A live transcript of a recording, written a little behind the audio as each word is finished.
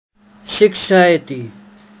Sikshayati,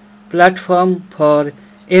 platform for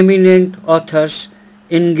eminent authors,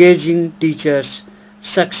 engaging teachers,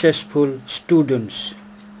 successful students.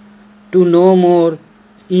 To know more,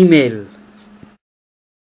 email.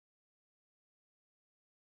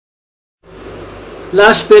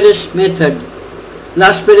 Laspeyres method.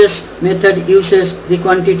 Laspeyres method uses the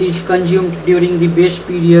quantities consumed during the base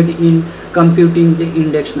period in computing the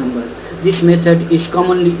index number. This method is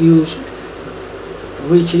commonly used,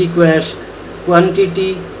 which requires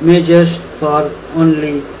quantity measures for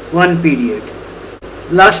only one period.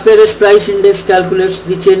 Laspeyres price index calculates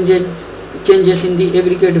the changes in the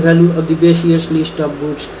aggregate value of the base year's list of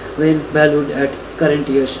goods when valued at current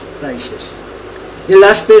year's prices. A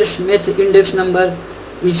Laspeyres index number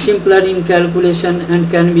is simpler in calculation and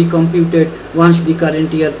can be computed once the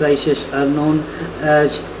current year prices are known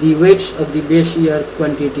as the weights of the base year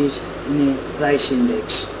quantities in a price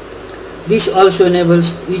index. This also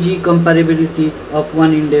enables easy comparability of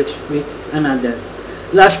one index with another.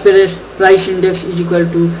 Laspeyres price index is equal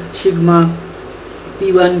to sigma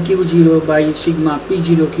P1 Q0 by sigma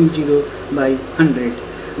P0 Q0 by 100.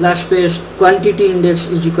 Laspeyres quantity index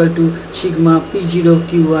is equal to sigma P0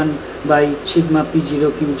 Q1 by sigma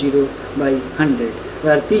P0 Q0 by 100,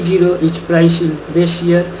 where P0 is price in base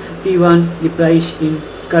year, P1 the price in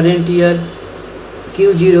current year,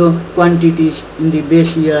 Q0 quantities in the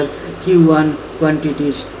base year, Q1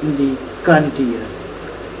 quantities in the current year.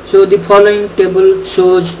 So the following table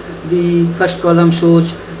shows, the first column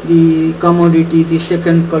shows the commodity, the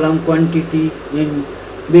second column quantity in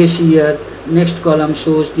base year, next column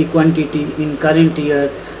shows the quantity in current year,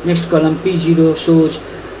 next column P0 shows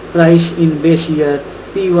price in base year,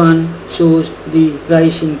 P1 shows the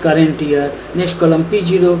price in current year, next column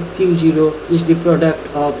P0 Q0 is the product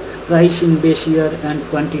of price in base year and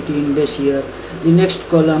quantity in base year. The next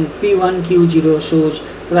column P1 Q0 shows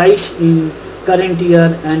price in current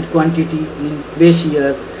year and quantity in base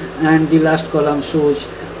year, and the last column shows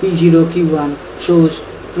P0 Q1 shows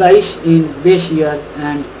price in base year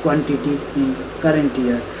and quantity in current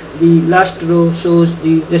year. The last row shows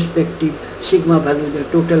the respective sigma value, the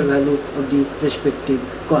total value of the respective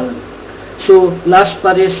column. So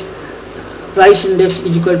Laspeyres price index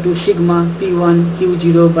is equal to sigma P1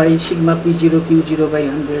 Q0 by sigma P0 Q0 by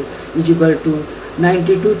 100 is equal to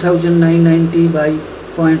 92,990 by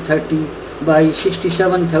 0.30 by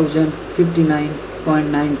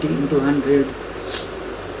 67,059.90 into 100,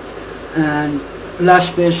 and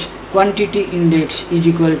Laspeyres quantity index is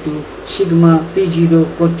equal to sigma P0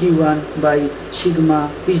 Q1 by sigma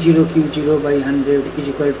P0 Q0 by 100 is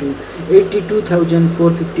equal to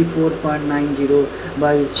 82,454.90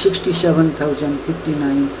 by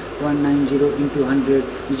 67,059.90 into 100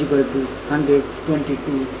 is equal to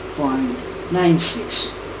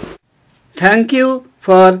 122.96. Thank you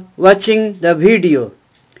for watching the video.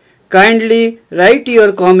 Kindly write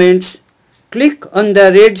your comments. Click on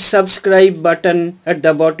the red subscribe button at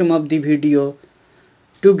the bottom of the video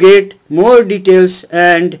to get more details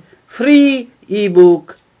and free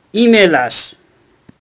ebook. Email us.